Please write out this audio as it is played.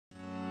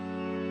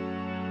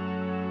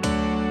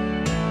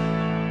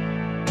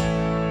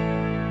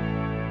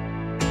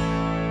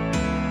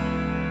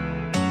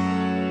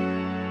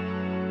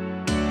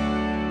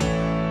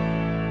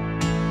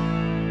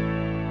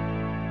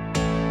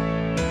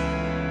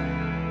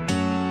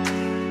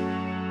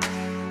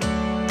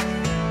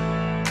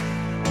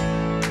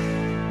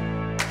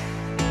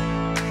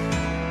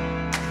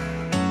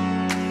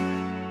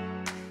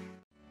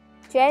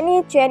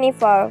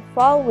2024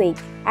 Volkswagen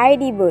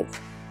ID Buzz.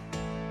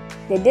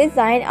 The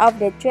design of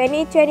the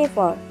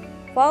 2024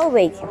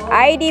 Volkswagen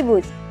ID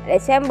Buzz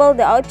resembles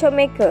the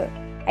automaker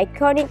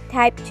iconic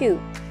Type 2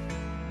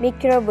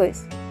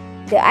 microbus.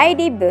 The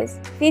ID Buzz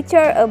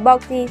features a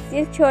boxy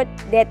silhouette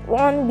that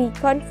won't be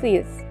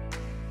confused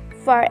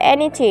for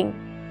anything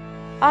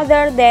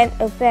other than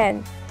a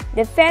fan.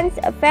 The fan's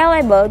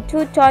available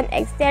two-tone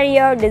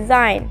exterior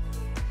design,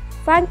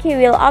 funky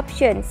wheel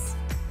options,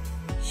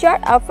 short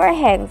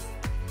overhangs,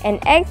 and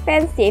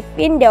expansive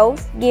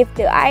windows give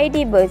the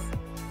ID Buzz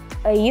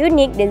a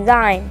unique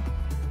design.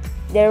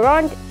 The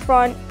round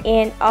front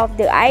end of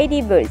the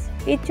ID Buzz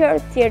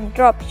features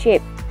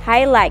teardrop-shaped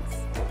headlights,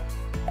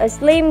 a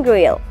slim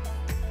grille,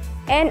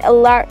 and a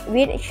large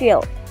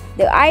windshield.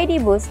 The ID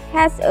Buzz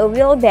has a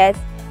wheelbase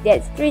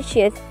that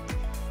stretches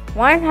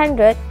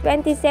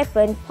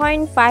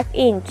 127.5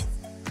 inches.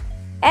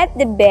 At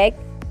the back,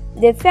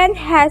 the fan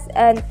has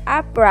an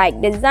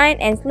upright design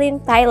and slim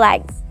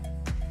taillights.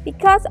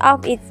 Because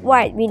of its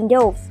wide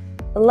windows,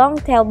 a long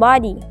tail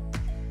body,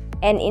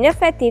 and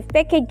innovative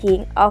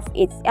packaging of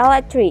its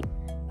electric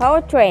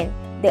powertrain,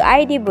 the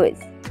ID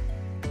Buzz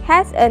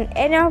has an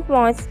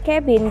enormous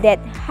cabin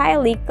that's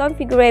highly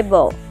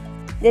configurable.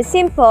 The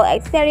simple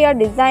exterior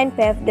design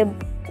paved the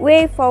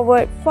way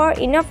forward for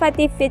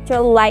innovative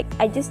features like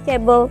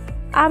adjustable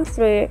arms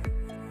rear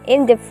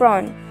in the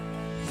front,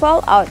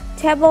 fold-out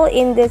table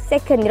in the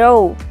second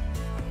row,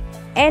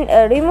 and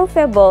a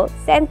removable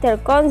center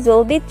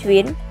console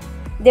between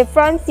the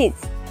front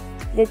seats.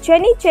 The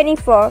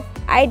 2024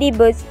 ID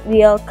Buzz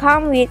will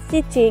come with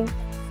seating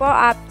for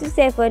up to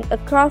 7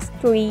 across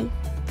 3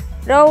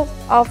 rows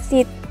of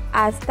seats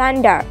as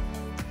standard.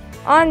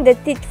 On the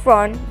seat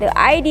front, the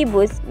ID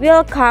Buzz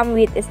will come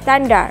with a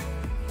standard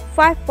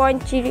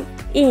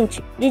 5.3-inch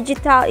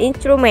digital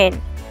instrument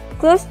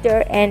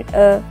cluster and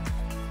a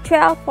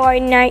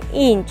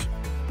 12.9-inch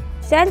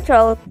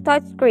central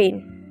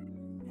touchscreen.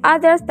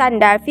 Other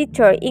standard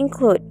features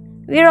include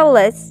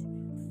wireless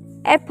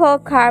Apple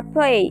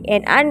CarPlay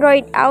and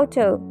Android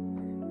Auto,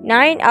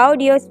 9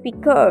 audio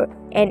speakers,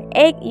 and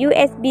 8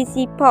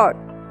 USB-C ports.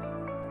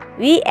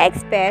 We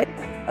expect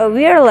a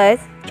wireless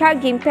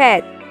charging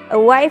pad, a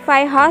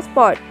Wi-Fi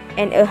hotspot,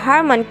 and a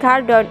Harman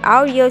Kardon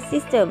audio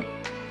system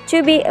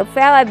to be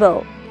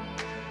available.